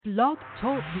Blog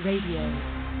Talk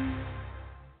Radio.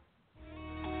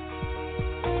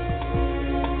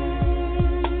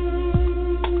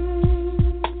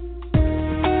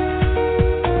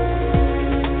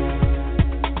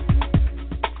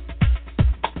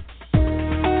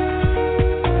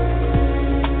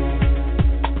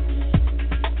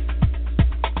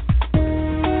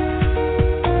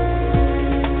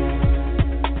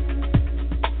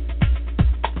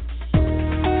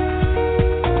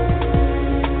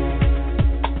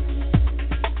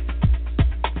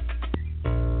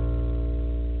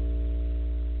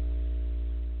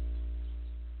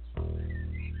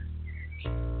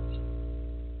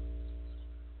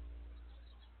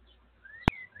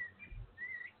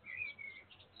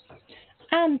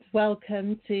 And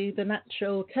welcome to the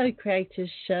Natural Co-Creators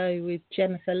Show with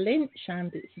Jennifer Lynch,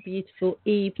 and it's a beautiful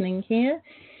evening here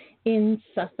in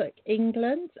Suffolk,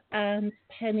 England, and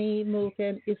Penny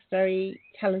Morgan is a very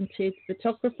talented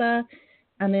photographer,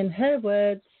 and in her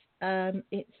words,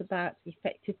 it's about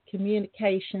effective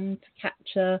communication to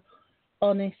capture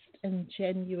honest and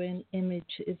genuine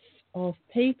images of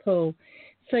people.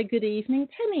 So good evening,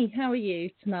 Penny, how are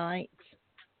you tonight?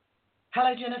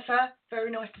 Hello, Jennifer.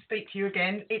 Very nice to speak to you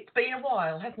again. It's been a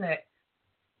while, hasn't it?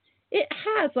 It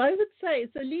has. I would say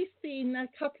it's at least been a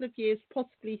couple of years,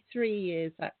 possibly 3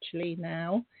 years actually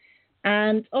now.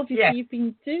 And obviously You've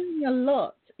been doing a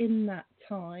lot in that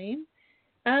time.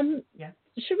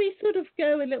 Should we sort of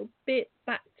go a little bit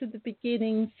back to the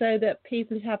beginning so that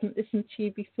people who haven't listened to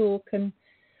you before can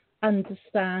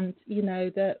understand,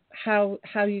 that how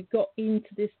you got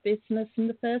into this business in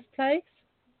the first place?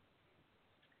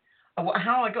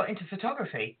 How I got into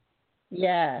photography?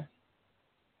 Yeah.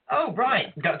 Oh,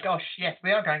 right. Gosh, yes,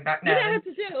 we are going back now. You don't have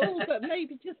to do it all, but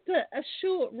maybe just a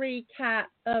short recap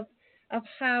of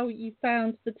how you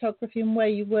found photography and where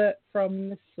you work from,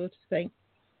 this sort of thing.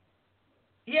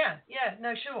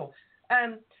 Sure.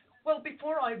 Well,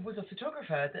 before I was a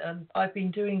photographer, I've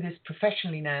been doing this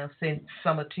professionally now since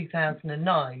summer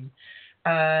 2009.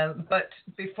 But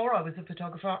before I was a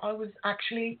photographer, I was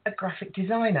actually a graphic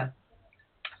designer.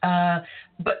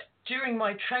 But during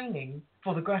my training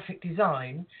for the graphic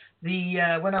design,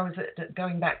 when I was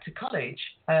going back to college,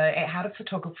 it had a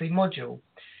photography module,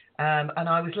 and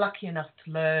I was lucky enough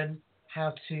to learn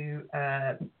how to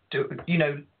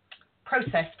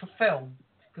process for film,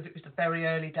 because it was the very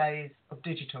early days of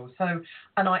digital. So,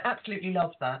 and I absolutely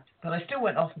loved that. But I still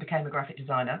went off and became a graphic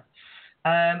designer,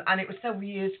 and it was several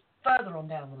years further on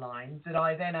down the line that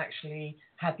I then actually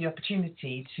had the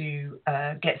opportunity to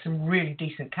get some really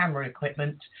decent camera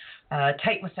equipment,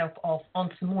 take myself off on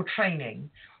some more training,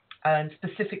 and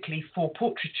specifically for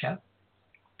portraiture,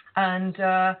 and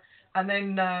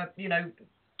then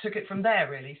took it from there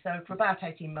really. So for about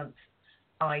 18 months,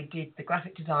 I did the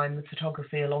graphic design and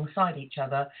photography alongside each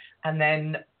other, and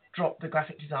then dropped the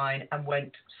graphic design and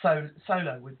went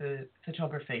solo with the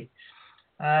photography.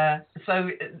 So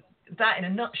that, in a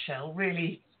nutshell,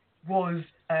 really was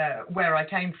where I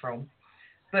came from.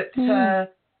 But the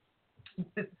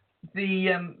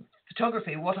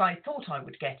photography, what I thought I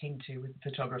would get into with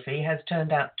photography, has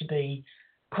turned out to be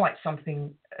quite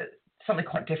something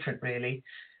quite different, really.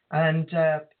 And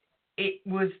it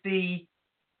was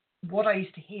what I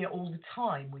used to hear all the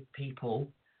time with people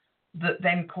that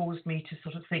then caused me to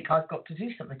sort of think, I've got to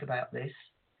do something about this.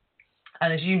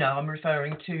 And as you know, I'm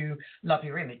referring to Love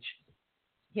Your Image.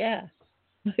 Yeah,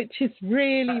 which is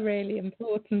really, really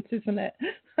important, isn't it?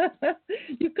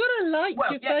 You've got to like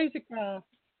your photograph.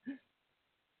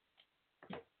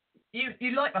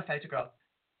 You like my photograph?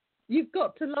 You've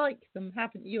got to like them,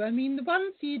 haven't you? I mean, the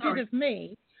ones you did of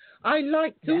me, I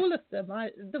liked all of them.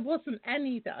 There wasn't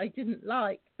any that I didn't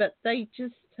like, but they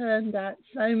just turned out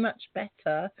so much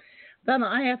better than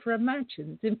I ever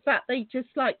imagined. In fact, they just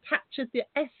captured the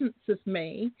essence of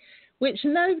me, which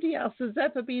nobody else has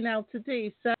ever been able to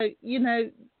do. So,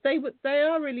 they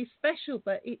are really special,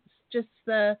 but it's just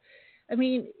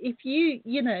if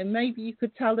maybe you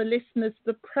could tell the listeners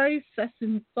the process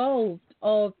involved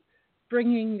of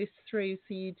bringing this through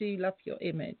so you do love your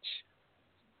image.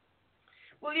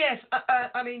 Well, yes.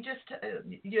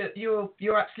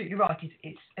 You're absolutely right.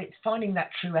 It's finding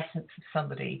that true essence of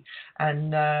somebody,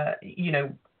 and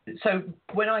So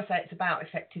when I say it's about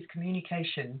effective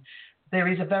communication, there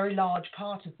is a very large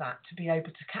part of that to be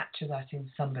able to capture that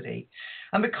in somebody.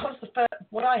 And because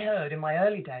what I heard in my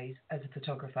early days as a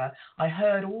photographer, I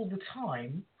heard all the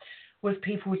time was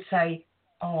people would say,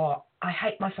 "Oh, I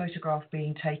hate my photograph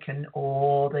being taken,"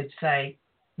 or they'd say,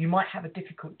 "You might have a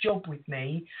difficult job with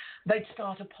me." They'd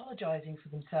start apologising for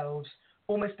themselves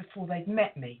almost before they'd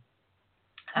met me.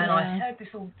 And I heard this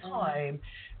all the time.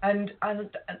 And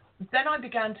then I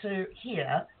began to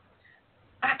hear,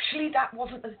 actually, that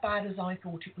wasn't as bad as I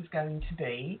thought it was going to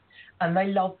be. And they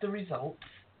loved the results.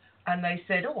 And they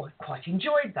said, oh, I quite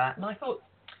enjoyed that. And I thought,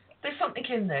 there's something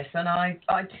in this. And I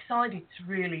decided to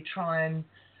really try and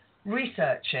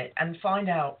research it and find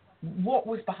out what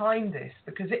was behind this,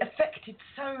 because it affected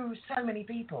so many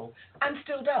people and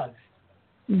still does.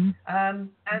 And I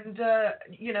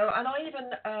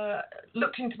even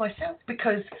looked into myself,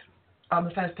 because I'm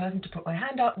the first person to put my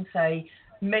hand up and say,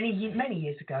 many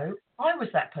years ago, I was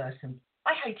that person.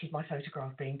 I hated my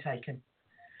photograph being taken.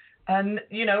 And,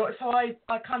 so I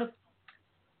kind of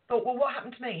thought, well, what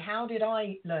happened to me? How did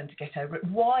I learn to get over it?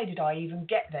 Why did I even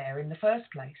get there in the first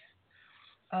place?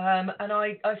 And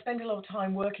I spent a lot of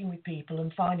time working with people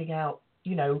and finding out,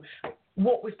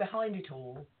 what was behind it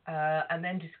all, and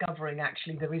then discovering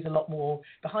actually there is a lot more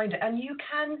behind it. And you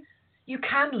can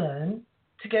learn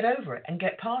to get over it and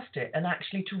get past it, and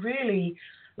actually to really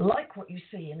like what you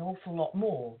see an awful lot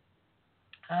more.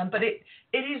 But it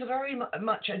is very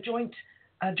much a joint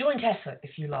effort,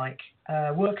 if you like,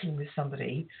 working with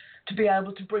somebody to be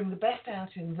able to bring the best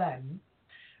out in them,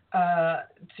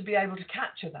 to be able to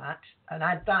capture that and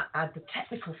add the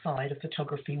technical side of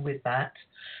photography with that,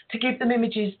 to give them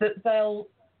images that they'll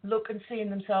look and see in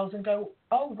themselves and go,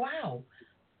 oh, wow,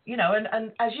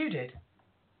 and as you did.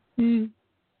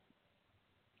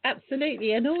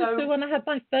 Absolutely. And also when I had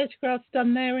my photographs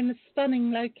done there in a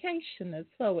stunning location as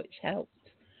well, which helped,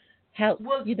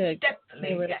 well,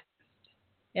 definitely,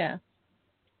 yeah.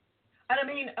 And I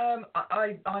mean,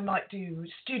 I might do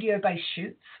studio-based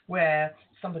shoots where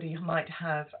somebody might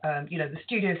have, the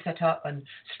studio set up and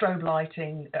strobe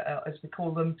lighting, as we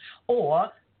call them,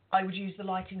 or I would use the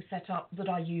lighting setup that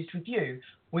I used with you,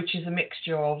 which is a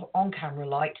mixture of on-camera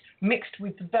light mixed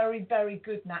with the very, very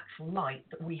good natural light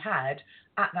that we had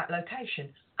at that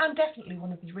location. And definitely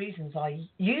one of the reasons I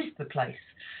used the place,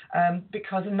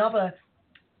 because another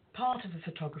part of a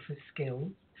photographer's skill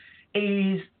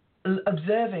is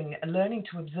learning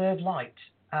to observe light,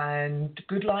 and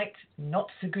good light, not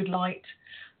so good light,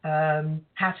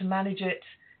 how to manage it,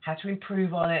 how to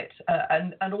improve on it,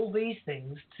 and all these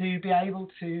things to be able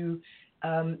to,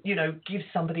 give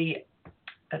somebody,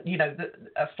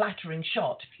 a flattering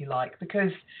shot, if you like,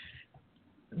 because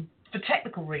for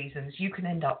technical reasons, you can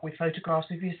end up with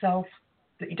photographs of yourself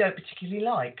that you don't particularly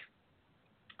like.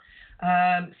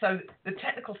 So the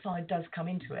technical side does come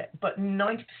into it, but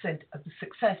 90% of the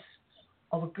success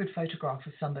of a good photograph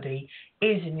of somebody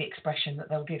is in the expression that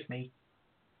they'll give me.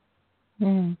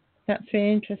 That's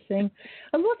very interesting.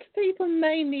 And what do people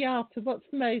mainly after? What's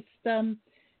the most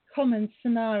common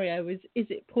scenario? Is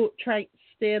it portraits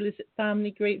still? Is it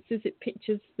family groups? Is it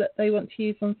pictures that they want to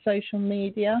use on social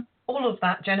media? All of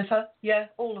that, Jennifer. Yeah,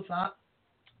 all of that.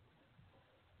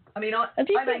 I mean, I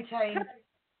maintain...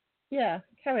 Yeah,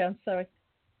 carry on, sorry.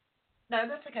 No,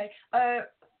 that's okay. I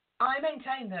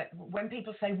maintain that when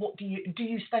people say, what do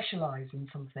you specialise in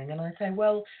something? And I say,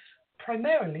 well,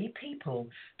 primarily people,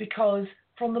 because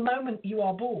from the moment you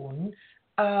are born,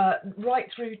 right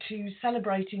through to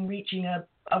celebrating reaching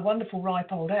a wonderful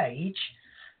ripe old age,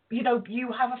 you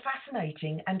have a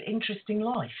fascinating and interesting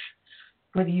life.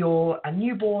 Whether you're a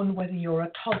newborn, whether you're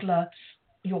a toddler,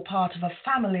 you're part of a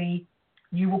family,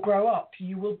 you will grow up,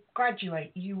 you will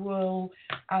graduate, you will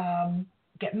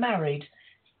get married,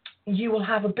 you will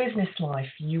have a business life,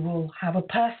 you will have a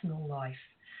personal life,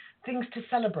 things to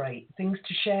celebrate, things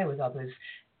to share with others.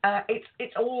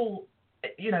 It's all,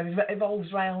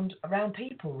 evolves around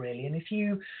people, really. And if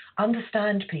you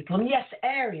understand people, and yes,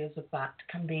 areas of that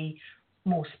can be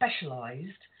more specialised,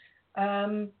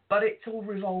 but it's all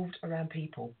revolved around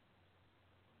people.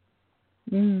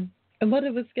 And what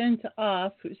I was going to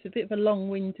ask, which is a bit of a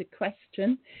long-winded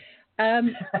question,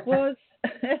 was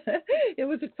it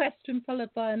was a question followed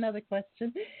by another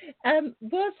question. Has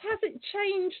it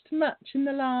changed much in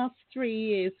the last 3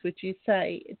 years, would you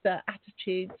say, the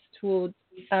attitudes towards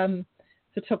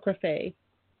photography?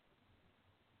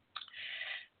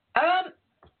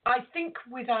 I think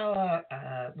with our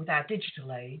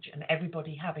digital age and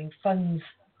everybody having phones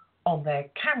on their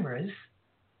cameras,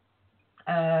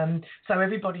 so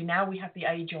everybody now, we have the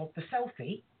age of the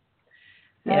selfie.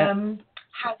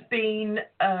 Has been,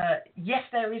 yes,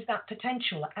 there is that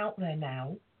potential out there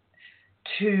now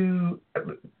to,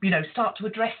 start to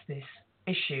address this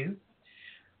issue.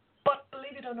 But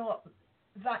believe it or not,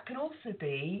 that can also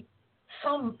be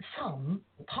some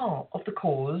part of the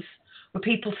cause where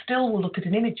people still will look at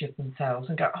an image of themselves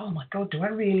and go, oh my God, do I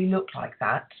really look like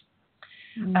that?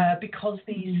 Because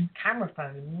these camera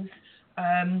phones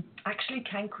actually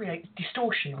can create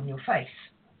distortion on your face.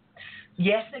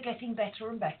 Yes, they're getting better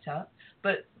and better,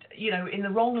 but in the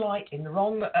wrong light, in the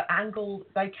wrong angle,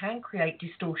 they can create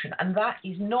distortion, and that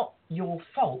is not your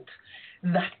fault.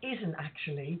 That isn't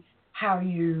actually how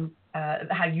you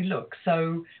look.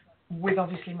 So, with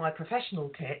obviously my professional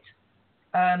kit,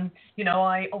 I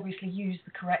obviously use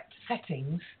the correct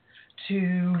settings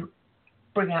to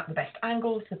bring out the best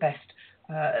angles, the best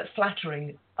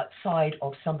flattering side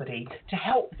of somebody to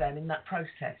help them in that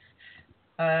process.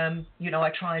 I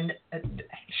try and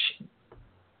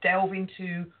delve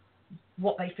into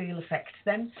what they feel affects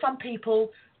them. Some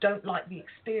people don't like the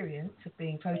experience of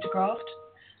being photographed.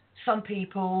 Some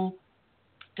people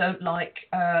don't like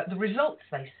the results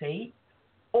they see,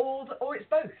 or it's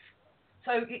both.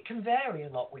 So it can vary a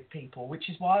lot with people, which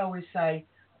is why I always say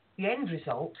the end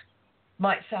result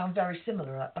might sound very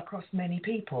similar across many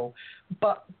people,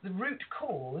 but the root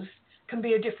cause can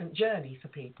be a different journey for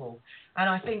people. And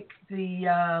I think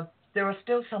there are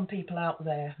still some people out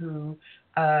there who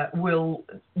will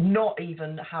not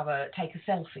even take a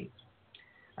selfie.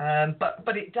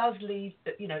 But it does leave,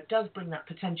 it does bring that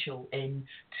potential in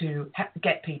to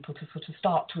get people to sort of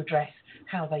start to address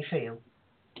how they feel.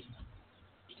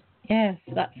 Yes,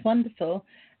 that's wonderful.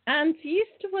 And you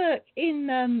used to work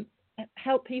in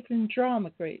help people in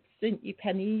drama groups, didn't you,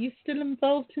 Penny? Are you still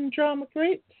involved in drama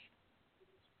groups?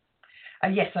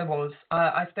 Yes, I was.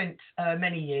 I spent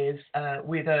many years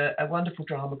with a wonderful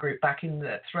drama group back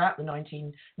throughout the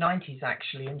 1990s,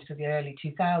 actually, into the early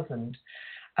 2000s.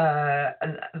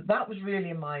 And that was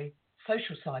really my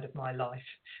social side of my life.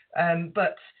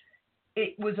 But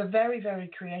it was a very, very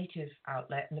creative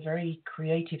outlet and a very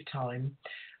creative time.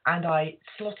 And I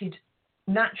slotted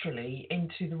naturally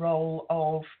into the role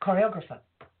of choreographer.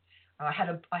 I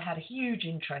had a huge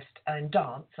interest in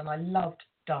dance, and I loved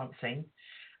dancing.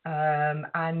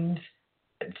 And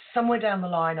somewhere down the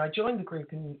line, I joined the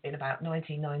group in about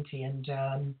 1990 and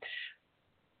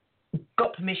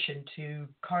got permission to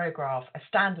choreograph a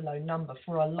standalone number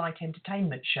for a light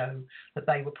entertainment show that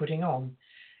they were putting on.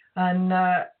 And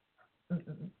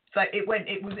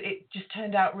it just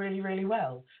turned out really, really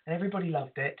well, and everybody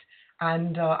loved it.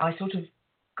 And I sort of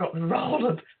got the role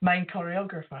of main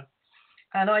choreographer,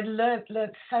 and I learnt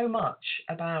so much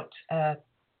about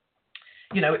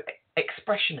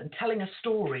expression and telling a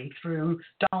story through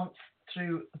dance,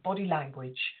 through body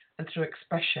language, and through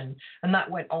expression. And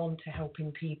that went on to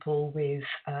helping people with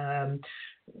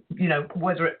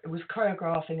whether it was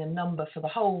choreographing a number for the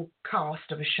whole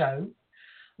cast of a show,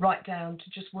 right down to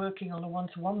just working on a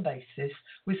one-to-one basis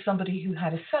with somebody who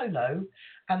had a solo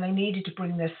and they needed to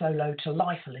bring their solo to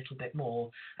life a little bit more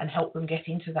and help them get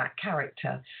into that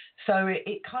character. So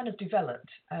it kind of developed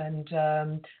and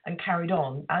carried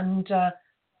on. And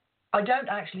I don't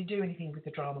actually do anything with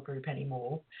the drama group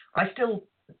anymore. I still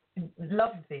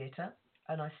love theatre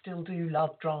and I still do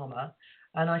love drama,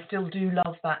 and I still do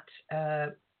love that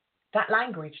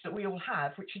language that we all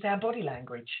have, which is our body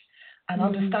language, and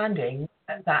understanding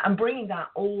that and bringing that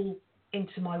all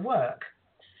into my work.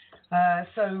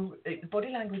 So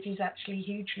body language is actually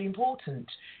hugely important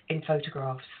in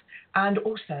photographs, and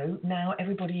also now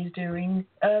everybody is doing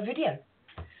video.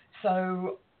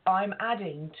 So I'm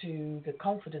adding to the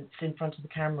confidence in front of the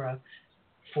camera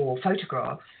for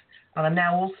photographs, and I'm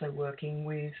now also working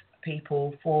with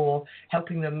people for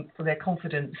helping them for their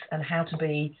confidence and how to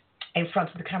be in front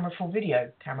of the camera for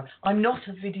video camera. I'm not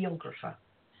a videographer.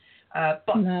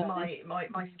 But no.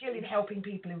 my skill in helping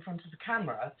people in front of the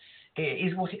camera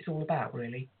is what it's all about,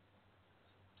 really.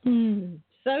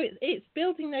 So it's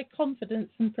building their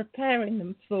confidence and preparing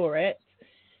them for it.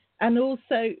 And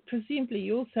also, presumably,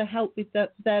 you also help with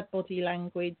their body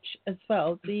language as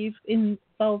well. Do you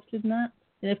involved in that?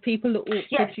 And if people are awkward,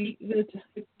 yes. You would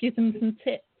give them some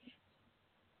tips?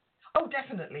 Oh,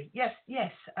 definitely. Yes.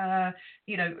 If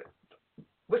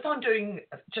I'm doing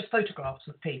just photographs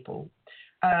of people,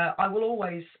 I will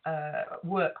always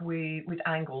work with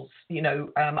angles.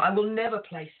 I will never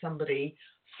place somebody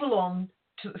full on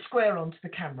square onto the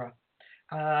camera.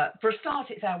 For a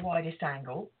start, it's our widest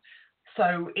angle.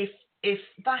 So if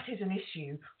that is an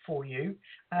issue for you,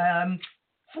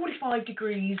 45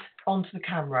 degrees onto the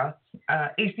camera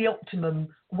is the optimum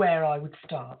where I would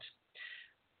start.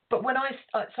 But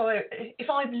if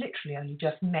I've literally only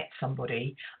just met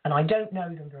somebody and I don't know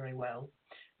them very well,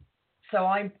 so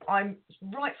I'm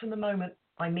right from the moment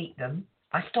I meet them,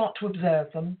 I start to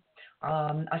observe them.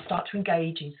 I start to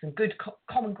engage in some good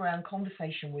common ground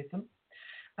conversation with them.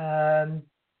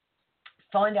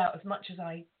 Find out as much as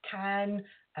I can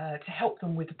to help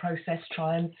them with the process.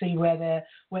 Try and see where they're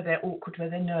awkward, where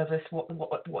they're nervous,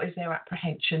 what is their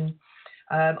apprehension.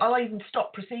 I'll even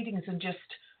stop proceedings and just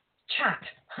chat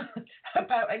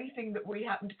about anything that we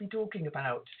happen to be talking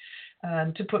about,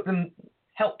 to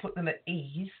help put them at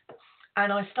ease.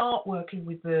 And I start working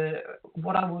with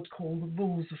what I would call the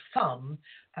rules of thumb,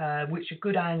 which are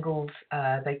good angles.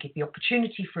 They give the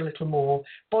opportunity for a little more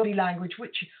body language,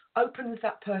 which opens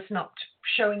that person up to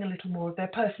showing a little more of their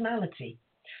personality.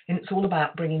 And it's all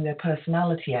about bringing their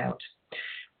personality out.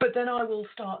 But then I will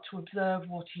start to observe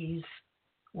what is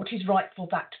right for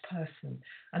that person.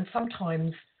 And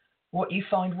sometimes what you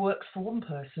find works for one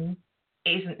person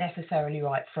isn't necessarily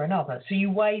right for another. So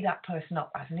you weigh that person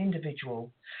up as an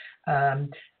individual.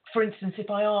 For instance, if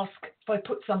I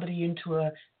put somebody into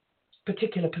a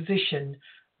particular position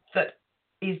that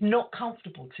is not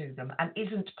comfortable to them and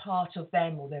isn't part of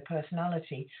them or their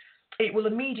personality, it will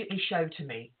immediately show to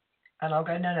me, and I'll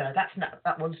go, no,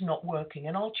 that one's not working,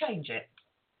 and I'll change it.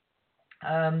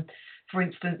 For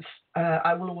instance,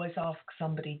 I will always ask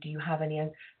somebody, do you have any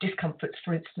discomforts,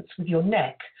 for instance, with your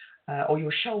neck or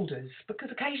your shoulders? Because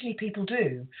occasionally people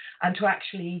do, and to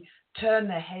actually turn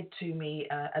their head to me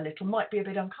a little might be a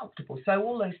bit uncomfortable. So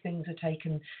all those things are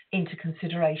taken into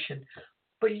consideration.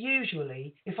 But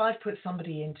usually, if I've put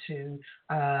somebody into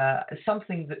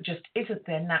something that just isn't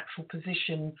their natural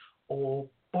position or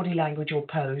body language or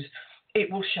pose, it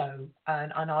will show,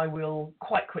 and I will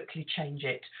quite quickly change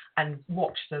it and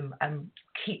watch them and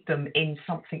keep them in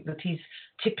something that is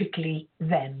typically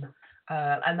them,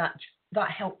 and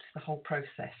that helps the whole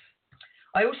process.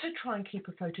 I also try and keep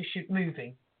a photo shoot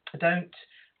moving.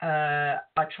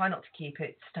 I try not to keep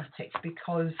it static,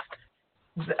 because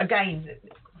again,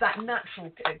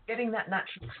 getting that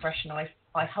natural expression,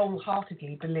 I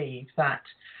wholeheartedly believe that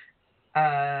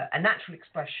a natural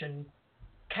expression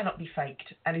cannot be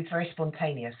faked and is very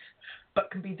spontaneous,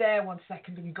 but can be there 1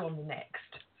 second and be gone the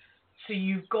next. So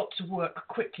you've got to work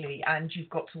quickly and you've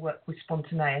got to work with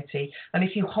spontaneity. And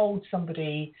if you hold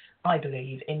somebody, I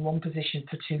believe, in one position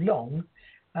for too long,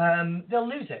 they'll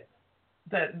lose it.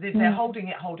 They're holding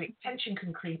it, tension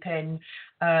can creep in,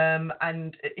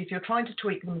 and if you're trying to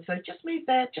tweak them, so just move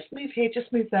there, just move here,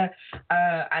 just move there,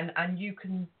 and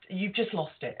you've just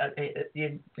lost it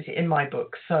in my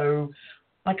book. So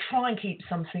I try and keep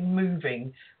something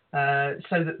moving, so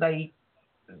that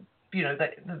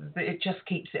it just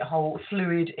keeps it whole,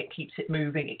 fluid, it keeps it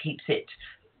moving, it keeps it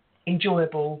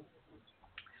enjoyable.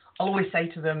 I'll always say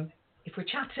to them, if we're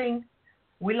chatting,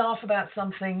 we laugh about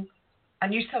something,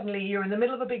 and you're in the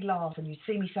middle of a big laugh and you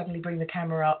see me suddenly bring the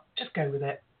camera up, just go with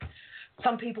it.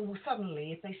 Some people will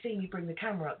suddenly, if they see me bring the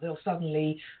camera up, they'll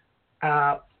suddenly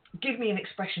give me an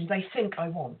expression they think I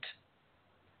want.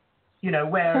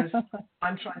 Whereas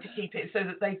I'm trying to keep it so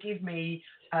that they give me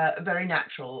very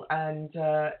natural, and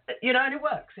and it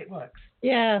works.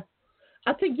 Yeah,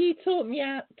 I think you talked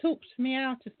me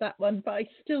out of that one, but I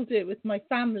still do it with my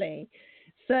family.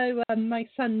 So my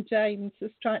son James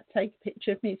has tried to take a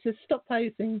picture of me. He says, stop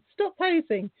posing, just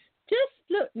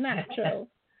look natural.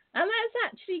 And that's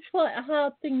actually quite a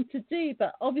hard thing to do,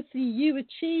 but obviously you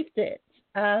achieved it.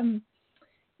 But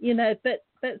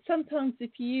sometimes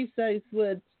if you use those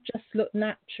words, just look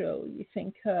natural, you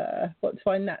think, what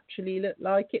do I naturally look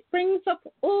like? It brings up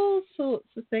all sorts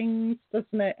of things,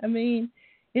 doesn't it? I mean,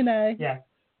 yeah.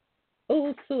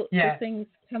 all sorts of things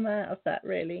come out of that,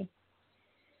 really.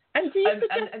 And do you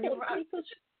suggest what people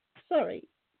should... Sorry.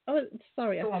 Oh,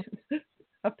 sorry.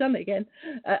 I've done it again.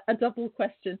 A double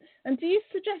question. And do you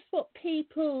suggest what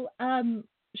people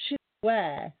should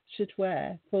wear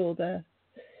for the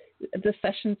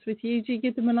sessions with you? Do you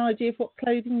give them an idea of what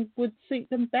clothing would suit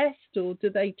them best, or do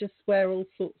they just wear all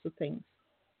sorts of things?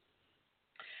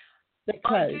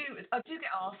 I do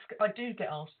get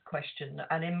asked the question,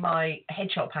 and in my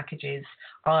headshot packages,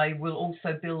 I will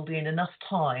also build in enough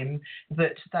time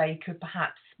that they could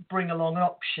perhaps bring along an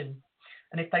option.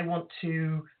 And if they want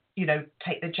to,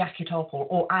 take the jacket off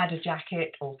or add a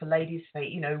jacket, or for ladies,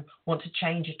 they, want to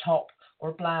change a top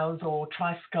or a blouse or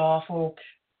try a scarf, or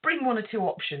bring one or two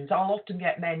options. I'll often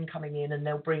get men coming in and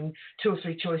they'll bring 2 or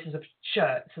 3 choices of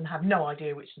shirts and have no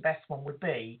idea which the best one would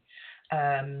be.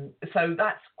 So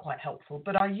that's quite helpful.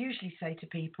 But I usually say to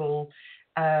people,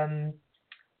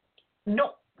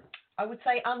 not, I would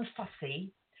say,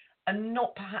 unfussy and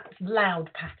not perhaps loud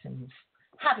patterns.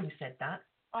 Having said that,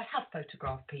 I have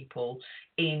photographed people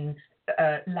in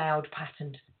loud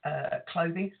patterned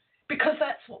clothing because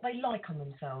that's what they like on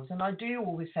themselves. And I do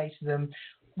always say to them,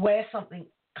 wear something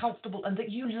comfortable and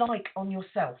that you like on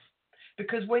yourself.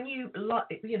 Because when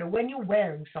when you're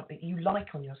wearing something you like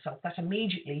on yourself, that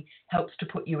immediately helps to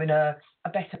put you in a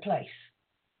better place.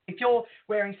 If you're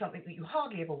wearing something that you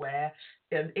hardly ever wear,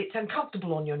 it's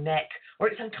uncomfortable on your neck or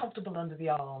it's uncomfortable under the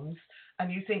arms,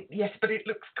 and you think, yes, but it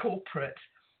looks corporate,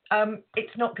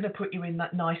 it's not going to put you in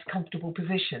that nice, comfortable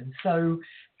position. So,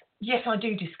 yes, I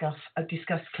do discuss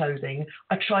clothing.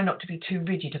 I try not to be too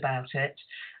rigid about it,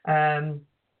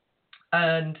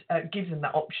 and give them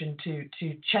that option to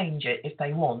change it if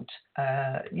they want.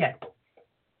 Yeah.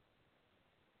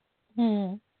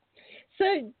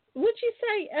 So, would you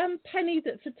say, Penny,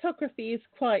 that photography is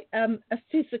quite a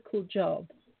physical job?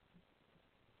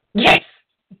 Yes.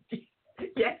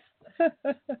 Yes.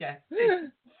 Yeah.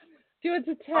 Do you want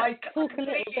to talk a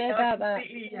little bit about that?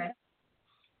 Yeah.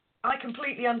 I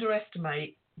completely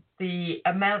underestimate the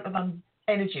amount of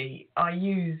energy I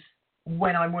use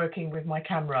when I'm working with my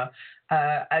camera,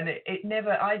 and it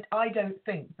never. I don't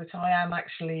think that I am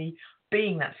actually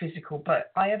being that physical,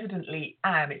 but I evidently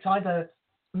am. It's either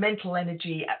mental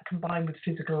energy combined with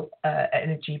physical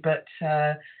energy, but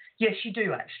yes, you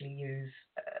do actually use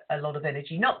a lot of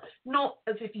energy. Not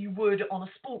as if you would on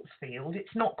a sports field.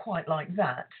 It's not quite like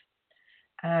that.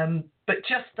 But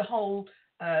just the whole,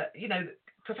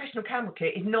 professional camera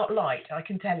kit is not light, I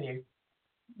can tell you.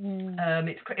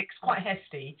 It's quite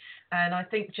hefty, and I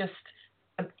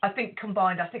think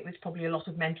combined, I think there's probably a lot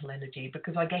of mental energy,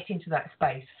 because I get into that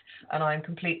space and I'm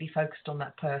completely focused on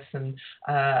that person,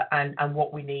 and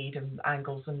what we need and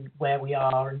angles and where we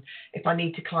are, and if I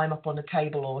need to climb up on a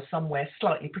table or somewhere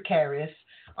slightly precarious,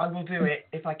 I will do it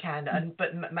if I can,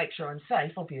 but make sure I'm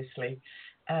safe, obviously.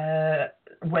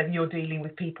 Whether you're dealing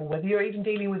with people, whether you're even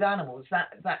dealing with animals,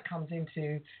 that comes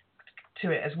into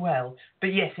it as well.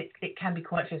 But yes, it can be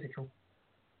quite physical.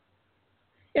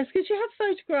 Yes, because you have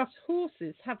photographed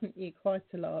horses, haven't you, quite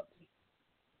a lot?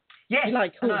 Yes, you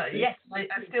like horses? Yes, I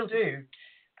still do.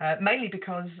 Mainly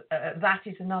because that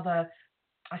is another,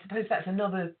 I suppose that's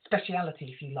another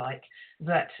speciality, if you like,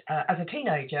 that as a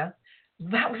teenager,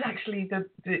 that was actually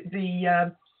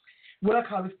the work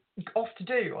I was off to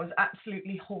do. I was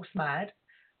absolutely horse mad,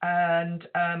 and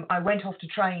I went off to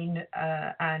train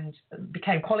and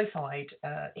became qualified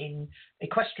in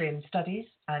equestrian studies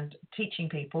and teaching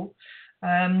people,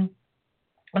 and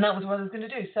that was what I was going to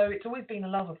do. So it's always been a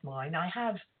love of mine. I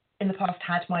have in the past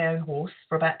had my own horse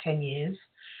for about 10 years,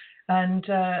 and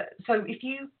so if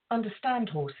you understand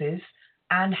horses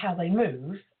and how they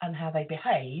move and how they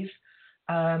behave,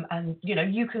 and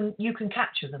you can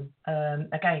capture them.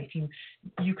 Again, if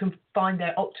you can find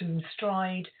their optimum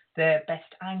stride, their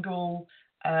best angle,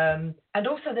 and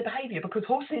also their behaviour, because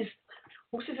horses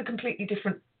are completely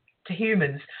different to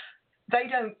humans. They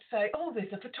don't say, "Oh,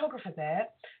 there's a photographer there.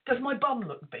 Does my bum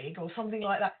look big?" or something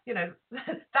like that.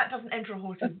 That doesn't enter a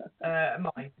horse's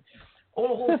mind.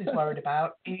 All a horse is worried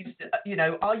about is,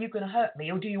 are you going to hurt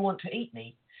me or do you want to eat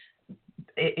me?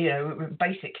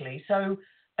 Basically. So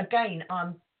again,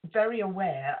 I'm very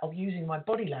aware of using my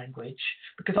body language,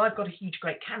 because I've got a huge,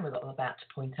 great camera that I'm about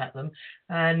to point at them,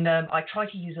 and I try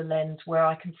to use a lens where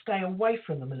I can stay away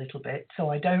from them a little bit, so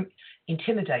I don't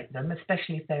intimidate them,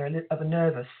 especially if they're of a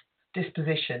nervous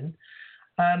disposition.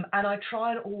 And I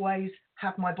try and always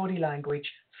have my body language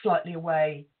slightly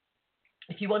away.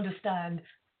 If you understand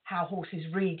how horses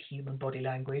read human body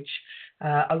language,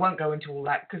 I won't go into all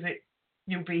that, because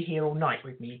you'll be here all night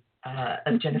with me,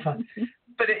 Jennifer.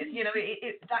 But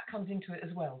that comes into it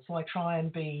as well. So I try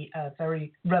and be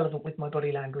very relevant with my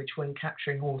body language when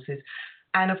capturing horses,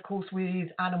 and of course with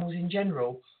animals in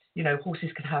general.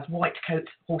 Horses can have white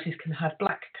coats, horses can have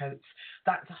black coats.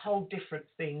 That's a whole different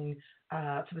thing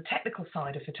for the technical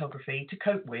side of photography to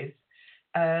cope with.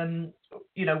 When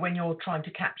you're trying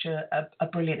to capture a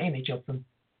brilliant image of them.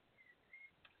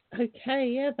 Okay,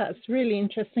 yeah, that's really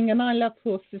interesting, and I love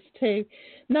horses too.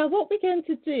 Now, what we're going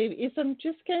to do is I'm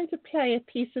just going to play a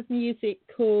piece of music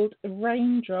called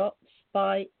Raindrops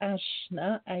by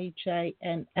Ajna,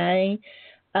 Ajna,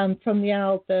 from the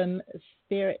album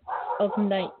Spirits of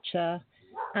Nature,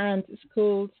 and it's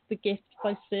called The Gift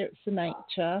by Spirits of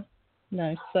Nature.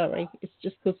 No, sorry, it's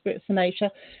just called Spirits of Nature.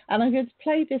 And I'm going to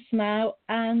play this now,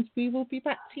 and we will be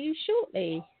back to you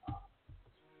shortly.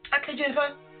 Okay,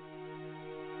 Jennifer.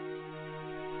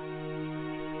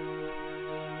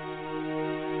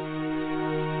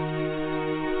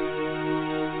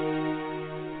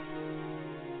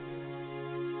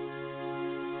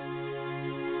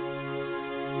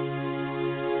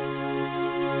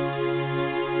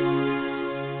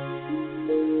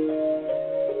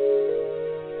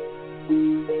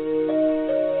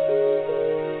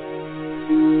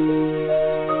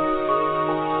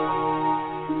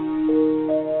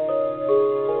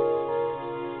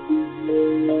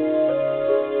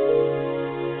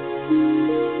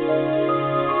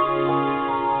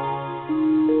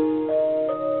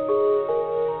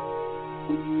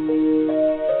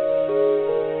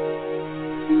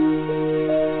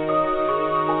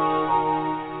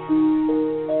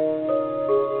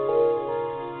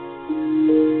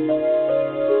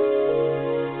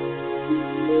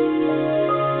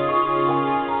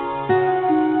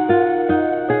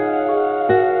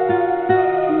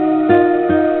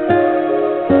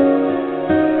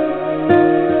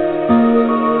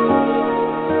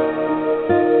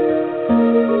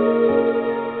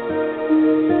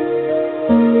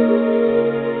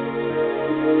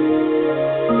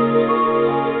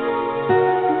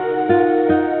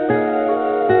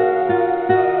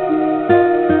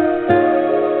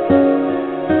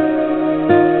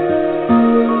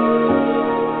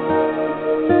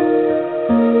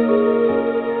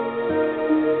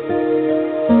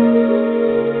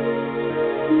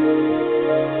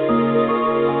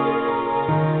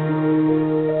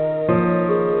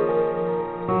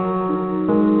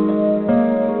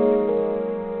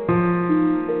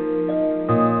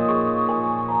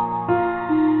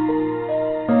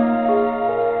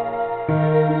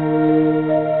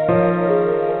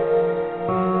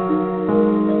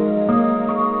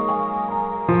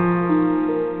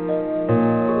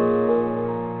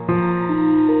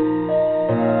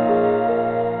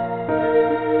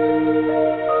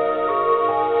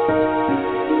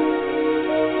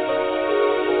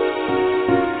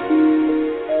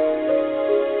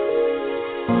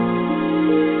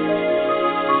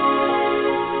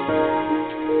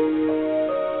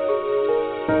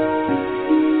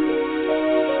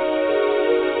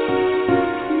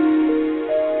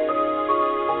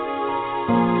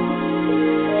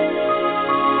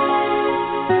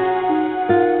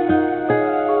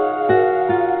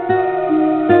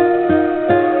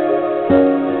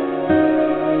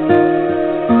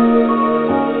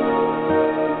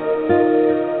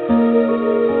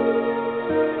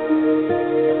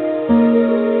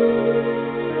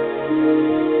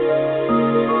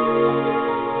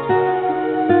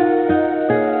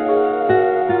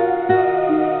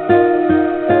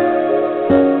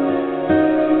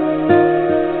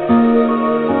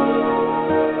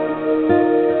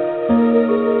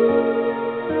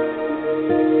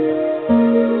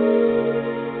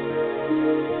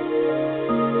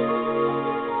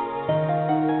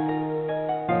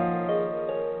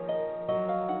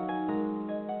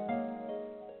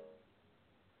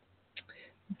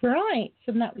 Right,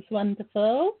 and that was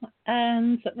wonderful.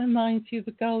 And that reminds you of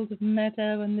the Golden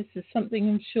Meadow, and this is something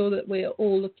I'm sure that we are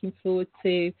all looking forward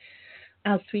to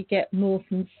as we get more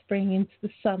from spring into the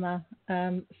summer,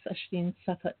 especially in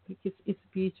Suffolk, because it's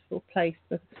a beautiful place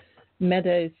with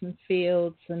meadows and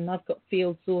fields, and I've got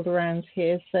fields all around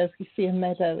here, so if you see a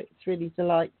meadow, it's really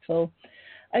delightful.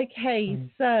 Okay,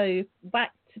 so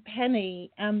back to Penny.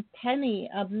 Penny,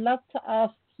 I'd love to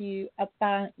ask you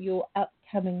about your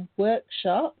upcoming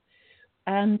workshop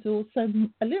and also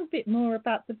a little bit more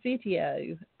about the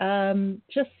video.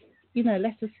 Just,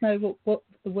 let us know what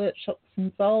the workshop's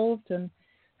involved and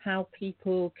how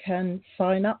people can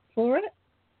sign up for it.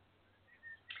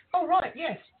 Oh, right,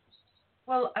 yes.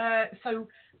 Well, so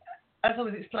as I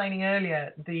was explaining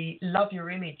earlier, the Love Your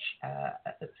Image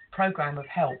program of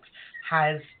help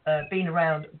has been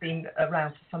around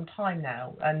for some time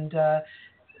now, and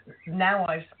now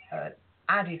I've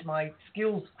added my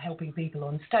skills helping people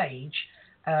on stage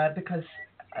because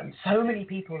so many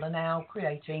people are now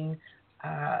creating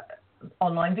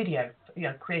online video,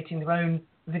 creating their own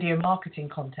video marketing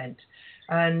content,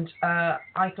 and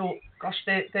I thought, gosh,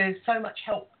 there's so much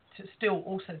help to still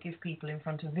also give people in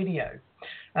front of video.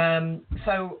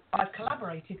 So I've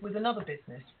collaborated with another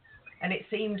business, and it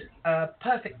seemed a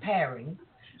perfect pairing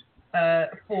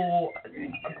for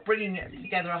bringing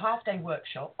together a half-day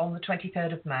workshop on the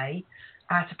 23rd of May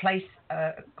at a place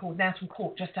called Nelson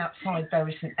Court, just outside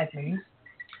Bury St Edmunds.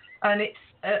 And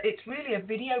it's really a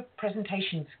video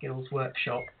presentation skills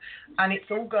workshop, and it's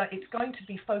going to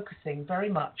be focusing very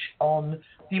much on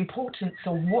the importance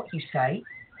of what you say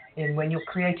when you're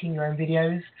creating your own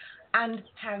videos and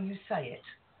how you say it.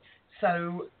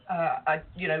 So I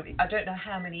don't know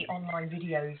how many online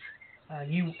videos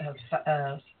you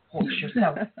have watched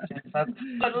yourself, Jennifer,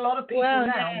 but a lot of people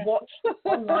now watch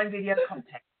online video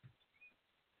content.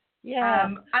 Yeah.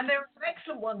 And there are some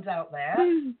excellent ones out there,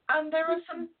 and there are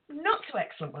some not so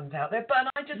excellent ones out there.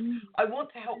 But I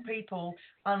want to help people.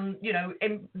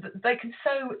 They can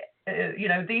so,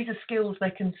 these are skills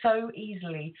they can so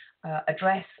easily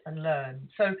address and learn.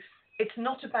 So it's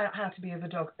not about how to be a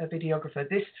videographer.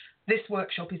 This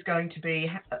workshop is going to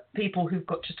be people who've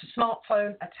got just a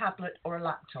smartphone, a tablet, or a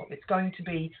laptop. It's going to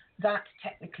be that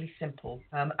technically simple,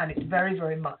 and it's very,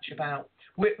 very much about.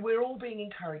 We're all being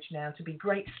encouraged now to be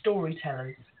great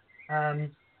storytellers,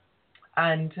 and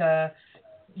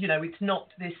it's not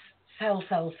this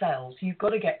sell. You've got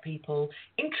to get people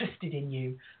interested in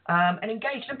you and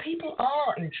engaged, and people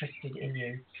are interested in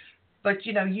you. But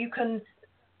you can,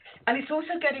 and it's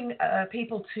also getting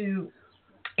people to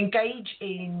engage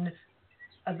in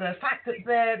the fact that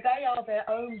they are their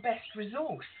own best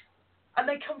resource, and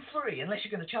they come free unless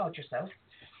you're going to charge yourself.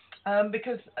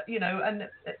 Because,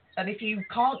 and if you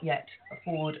can't yet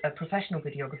afford a professional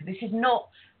videographer, this is not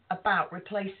about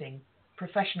replacing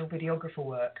professional videographer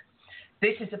work.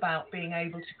 This is about being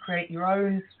able to create your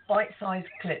own bite-sized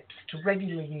clips to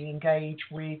regularly engage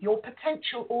with your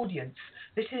potential audience.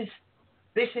 This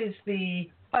is the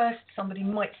first somebody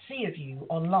might see of you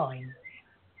online.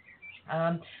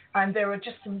 And there are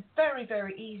just some very,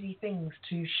 very easy things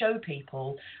to show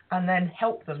people and then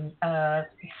help them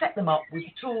set them up with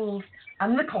the tools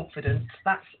and the confidence,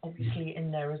 that's obviously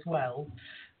in there as well,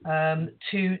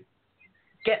 to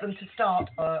get them to start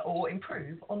or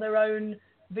improve on their own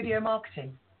video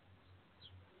marketing.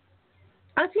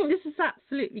 I think this is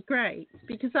absolutely great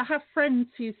because I have friends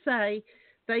who say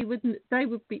they would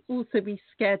also be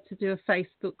scared to do a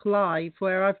Facebook Live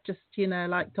where I've just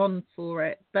gone for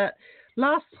it. But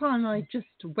last time I just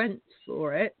went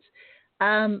for it,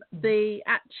 the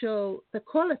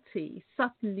quality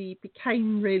suddenly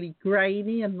became really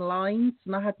grainy and lines,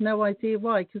 and I had no idea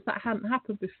why because that hadn't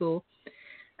happened before.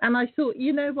 And I thought,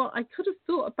 you know what, I could have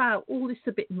thought about all this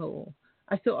a bit more.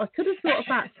 I thought I could have thought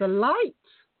about the light.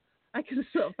 I could have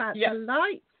thought about the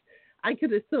light. I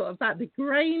could have thought about the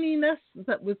graininess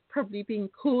that was probably being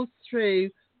caused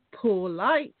through poor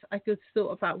light. I could have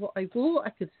thought about what I wore. I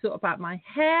could have thought about my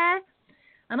hair.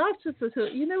 And afterwards I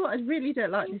thought, you know what, I really don't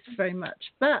like this very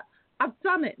much. But I've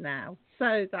done it now,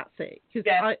 so that's it.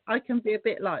 Because I can be a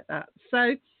bit like that.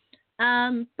 So,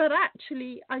 but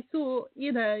actually I thought,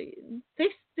 this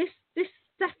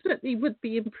definitely would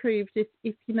be improved if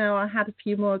I had a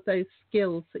few more of those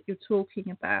skills that you're talking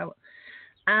about.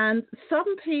 And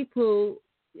some people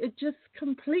just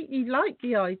completely like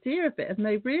the idea of it, and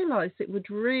they realise it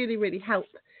would really, really help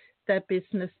their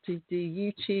business to do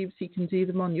YouTubes. You can do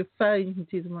them on your phone, you can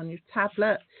do them on your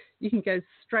tablet, you can go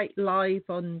straight live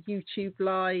on YouTube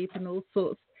Live and all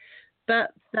sorts.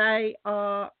 But they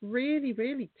are really,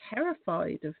 really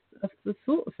terrified of the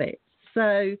thought of it.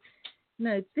 So,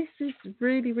 no, this is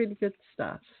really, really good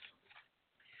stuff.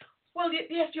 Well,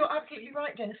 yes, you're absolutely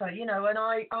right, Jennifer. You know, and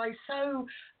I so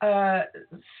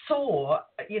saw,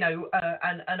 you know,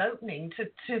 an opening to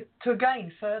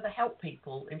again further help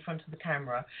people in front of the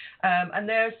camera. And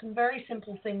there are some very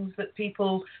simple things that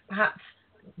people perhaps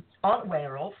aren't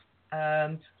aware of,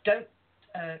 don't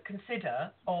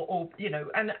consider, or you know,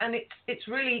 and it's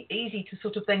really easy to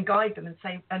sort of then guide them and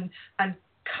say and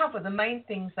cover the main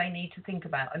things they need to think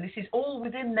about. And this is all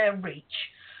within their reach,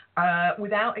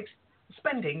 without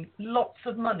spending lots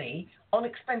of money on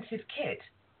expensive kit.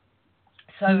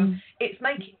 So it's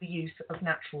making the use of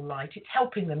natural light. It's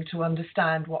helping them to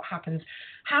understand what happens.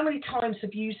 How many times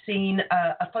have you seen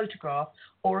a photograph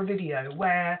or a video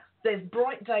where there's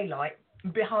bright daylight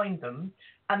behind them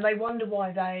and they wonder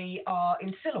why they are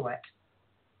in silhouette?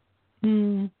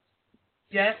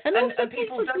 Yeah, and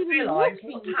people don't realise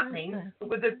what's happening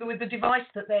with the device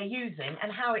that they're using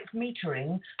and how it's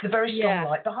metering the very strong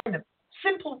light behind them.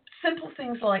 Simple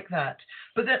things like that.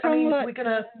 But I mean, we're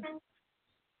gonna.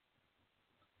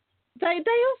 They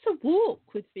also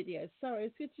walk with video. Sorry,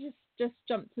 it's good to just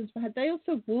jumped into my head. They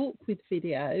also walk with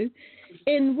video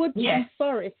in woods and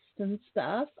forests and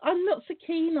stuff. I'm not so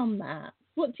keen on that.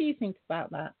 What do you think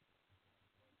about that?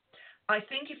 I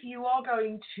think if you are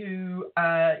going to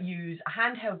use a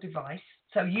handheld device,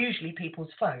 so usually people's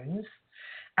phones,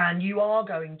 and you are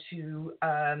going to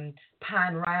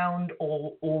pan around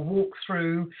or walk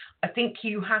through, I think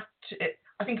you have to.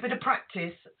 I think a bit of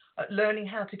practice at learning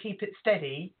how to keep it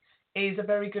steady is a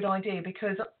very good idea,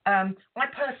 because I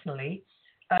personally,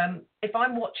 if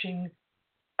I'm watching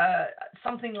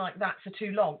something like that for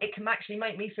too long, it can actually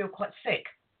make me feel quite sick.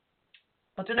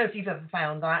 I don't know if you've ever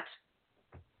found that.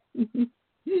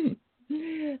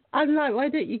 I'm like, why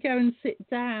don't you go and sit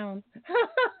down?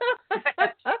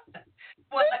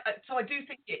 Well, so I do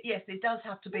think, yes, it does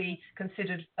have to be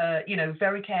considered, you know,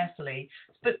 very carefully.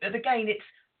 But again,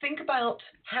 think about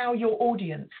how your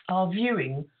audience are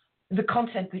viewing the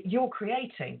content that you're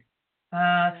creating.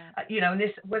 You know, and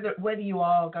this, whether you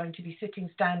are going to be sitting,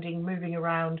 standing, moving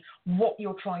around, what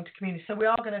you're trying to communicate. So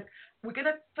we're gonna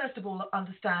first of all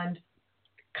understand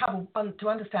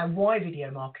why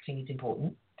video marketing is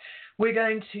important. We're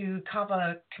going to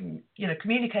cover, you know,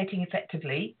 communicating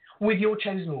effectively with your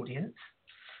chosen audience.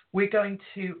 We're going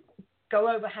to go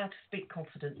over how to speak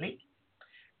confidently,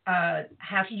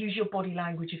 how to use your body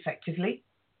language effectively.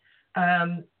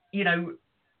 You know,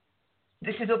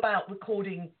 this is about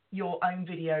recording your own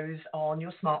videos on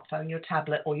your smartphone, your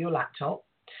tablet, or your laptop.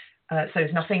 So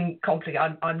it's nothing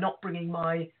complicated. I'm not bringing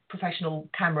my professional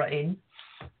camera in.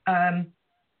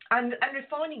 And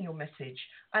refining your message,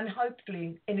 and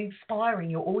hopefully inspiring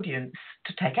your audience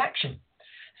to take action.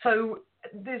 So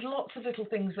there's lots of little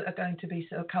things that are going to be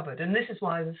sort of covered. And this is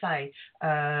why, as I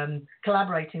say,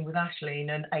 collaborating with Ashleen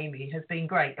and Amy has been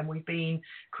great. And we've been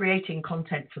creating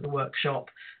content for the workshop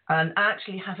and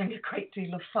actually having a great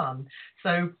deal of fun.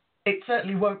 So it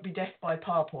certainly won't be death by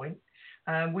PowerPoint.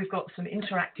 We've got some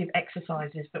interactive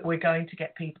exercises that we're going to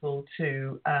get people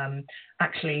to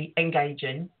actually engage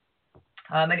in.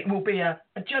 And it will be a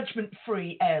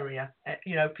judgment-free area.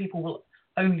 You know, people will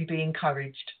only be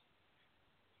encouraged.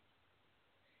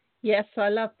 Yes, I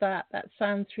love that. That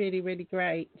sounds really, really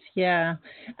great. Yeah.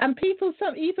 And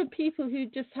even people who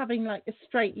just having like a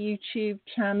straight YouTube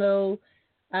channel,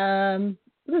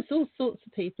 there's all sorts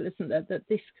of people, isn't there, that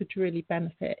this could really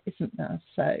benefit, isn't there?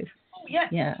 So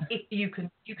yeah. If you can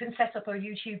set up a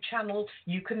YouTube channel.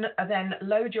 You can then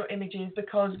load your images,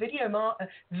 because video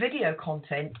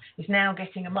content is now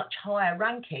getting a much higher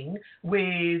ranking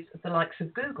with the likes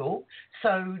of Google.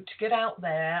 So to get out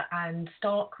there and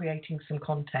start creating some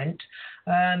content,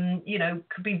 you know,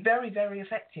 could be very, very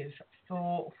effective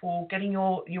for getting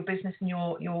your business and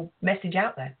your message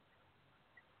out there.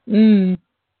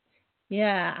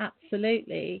 Yeah,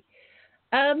 absolutely.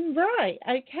 Right,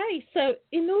 okay. So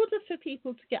in order for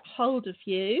people to get hold of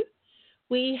you,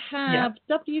 we have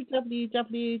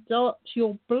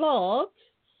www.yourblog,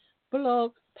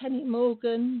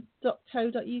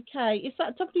 pennymorgan.co.uk. Is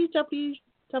that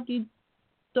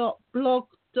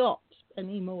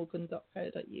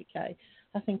www.blog.pennymorgan.co.uk?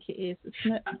 I think it is,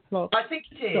 isn't it? Blog. I think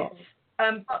it is.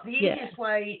 But the easiest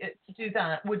way to do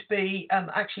that would be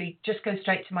actually just go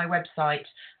straight to my website.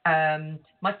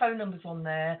 My phone number's on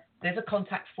there. There's a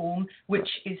contact form, which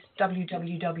is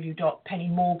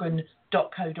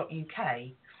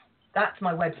www.pennymorgan.co.uk. That's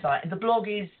my website. And the blog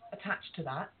is attached to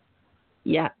that.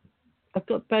 Yeah, I've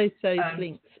got both those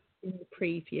links in the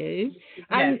preview.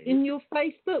 And in your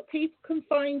Facebook, people can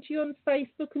find you on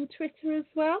Facebook and Twitter as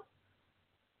well?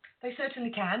 They certainly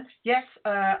can. Yes,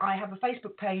 I have a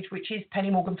Facebook page which is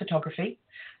Penny Morgan Photography.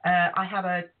 I have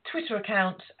a Twitter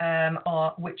account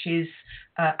which is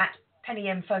at Penny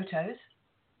M Photos,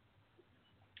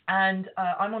 and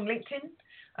I'm on LinkedIn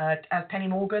as Penny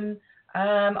Morgan.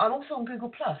 I'm also on Google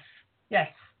Plus. Yes,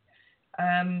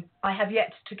 I have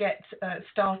yet to get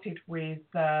started with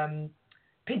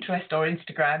Pinterest or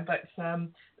Instagram, but they're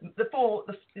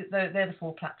the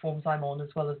four platforms I'm on, as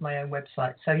well as my own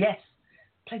website. So yes,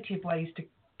 plenty of ways to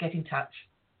get in touch.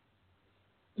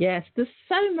 Yes, there's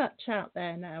so much out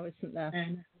there now, isn't there?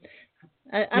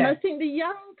 And I think the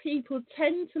young people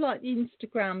tend to like the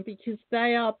Instagram because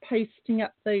they are posting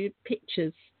up the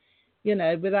pictures,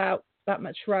 without that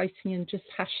much writing and just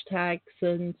hashtags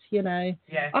and, I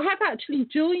have actually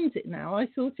joined it now. I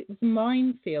thought it was a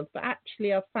minefield, but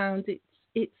actually I found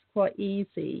it's quite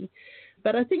easy.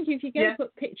 But I think if you're going to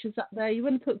put pictures up there, you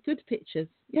want to put good pictures.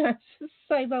 It's the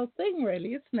same old thing,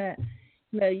 really, isn't it?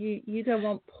 No, you don't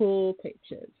want poor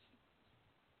pictures.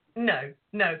 No,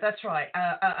 that's right.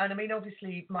 And I mean,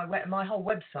 obviously, my whole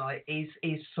website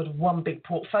is sort of one big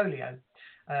portfolio,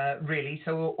 really.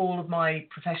 So all of my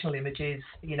professional images,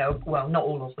 well, not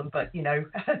all of them, but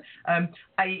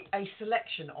a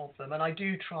selection of them. And I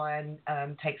do try and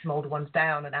take some older ones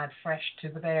down and add fresh to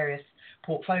the various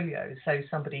portfolios, so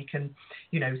somebody can,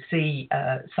 see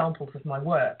samples of my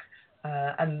work.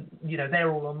 And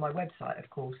they're all on my website, of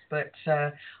course. But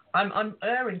I'm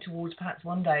erring towards perhaps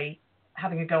one day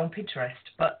having a go on Pinterest,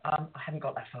 but I haven't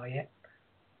got that far yet.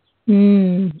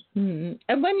 Mm-hmm.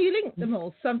 And when you link them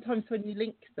all, sometimes when you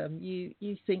link them,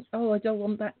 you think, oh, I don't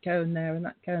want that going there and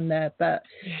that going there. But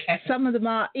some of them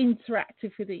are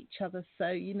interactive with each other,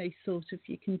 so sort of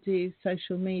you can do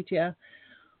social media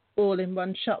all in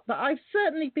one shot. But I've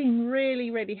certainly been really,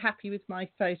 really happy with my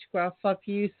photographs. I've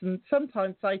used them.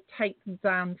 Sometimes I take them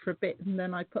down for a bit and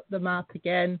then I put them up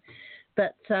again.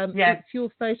 But it's your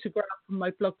photograph on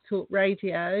my Blog Talk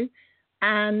Radio.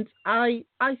 And I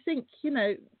think,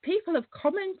 people have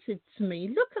commented to me,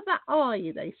 look at that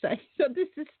eye, they say. So this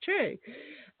is true.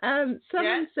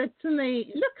 Someone said to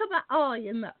me, look at that eye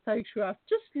in that photograph.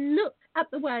 Just look at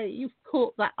the way you've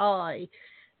caught that eye.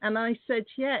 And I said,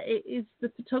 it is the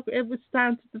photographer. It was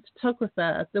down to the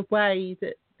photographer, the way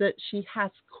that she has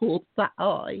caught that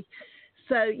eye.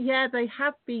 So, they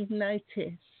have been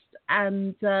noticed.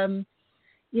 And,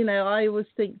 I always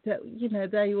think that,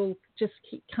 they will just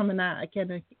keep coming out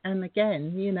again and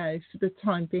again, for the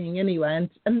time being anyway. And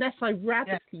unless I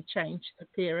radically change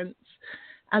appearance,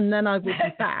 and then I will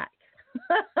be back.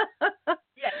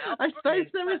 I suppose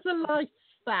there is a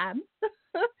lifespan.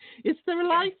 Is there a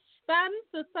lifespan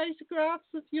for photographs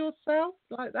of yourself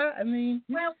like that? I mean,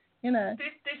 well,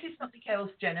 this is something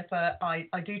else, Jennifer, I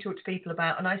do talk to people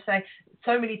about, and I say,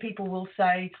 so many people will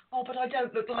say, oh, but I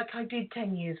don't look like I did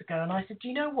 10 years ago. And I said, do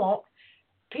you know what?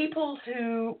 People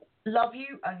who love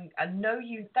you and know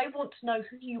you, they want to know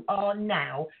who you are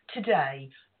now, today,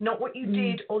 not what you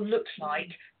did or looked like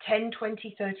 10,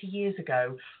 20, 30 years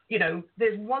ago.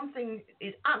 There's one thing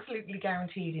is absolutely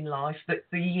guaranteed in life, that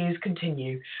the years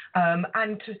continue.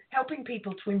 And to helping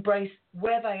people to embrace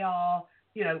where they are,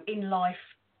 in life,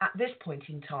 at this point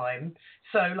in time.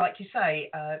 So like you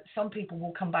say, some people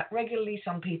will come back regularly.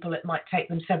 Some people, it might take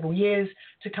them several years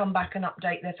to come back and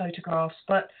update their photographs.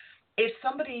 But if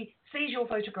somebody sees your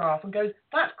photograph and goes,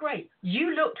 that's great,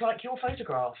 you look like your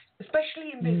photograph,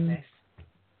 especially in business.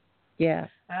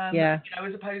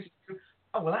 As opposed to,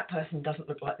 oh, well, that person doesn't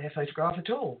look like their photograph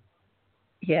at all.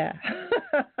 Yeah.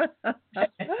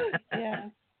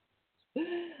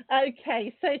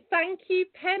 Okay, so thank you,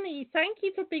 Penny. Thank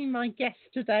you for being my guest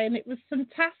today, and it was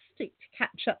fantastic to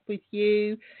catch up with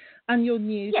you and your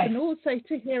news, and also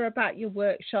to hear about your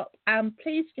workshop. And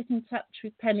please get in touch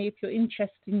with Penny if you're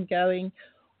interested in going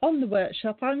on the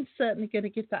workshop. I'm certainly going to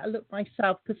give that a look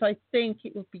myself because I think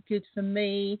it would be good for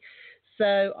me.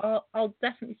 So I'll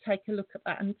definitely take a look at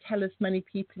that and tell as many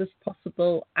people as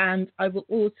possible. And I will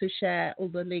also share all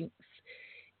the links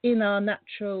in our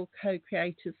Natural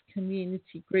Co-Creators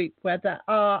community group, where there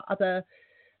are other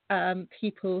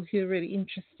people who are really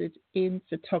interested in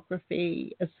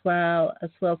photography as well as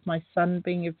my son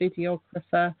being a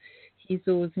videographer. He's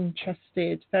always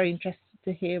very interested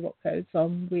to hear what goes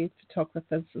on with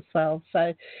photographers as well.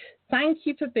 So thank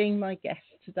you for being my guest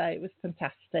today. It was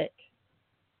fantastic.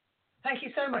 Thank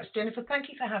you so much, Jennifer. Thank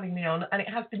you for having me on, and it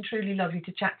has been truly lovely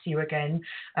to chat to you again.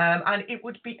 And it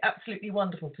would be absolutely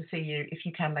wonderful to see you if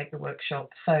you can make the workshop.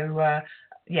 So,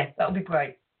 that would be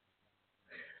great.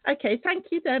 Okay, thank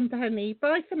you then, Penny.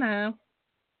 Bye for now.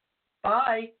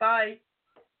 Bye. Bye.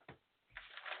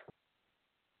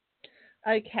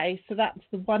 Okay, so that's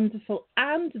the wonderful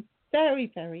and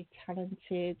very, very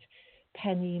talented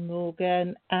Penny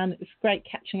Morgan, and it was great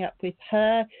catching up with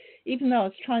her, even though I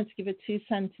was trying to give her 2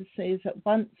 sentences at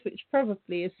once, which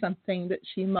probably is something that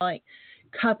she might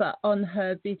cover on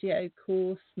her video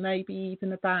course, maybe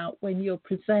even about when you're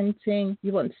presenting,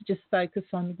 you want to just focus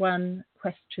on one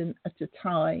question at a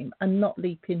time and not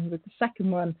leap in with the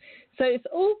second one. So it's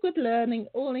all good learning,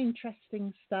 all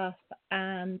interesting stuff,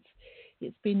 and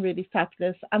it's been really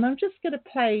fabulous. And I'm just going to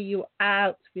play you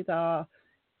out with our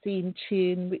theme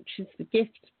tune, which is The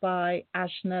Gift by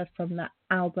Ajna from that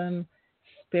album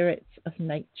Spirits of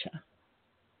Nature.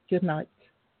 Good night.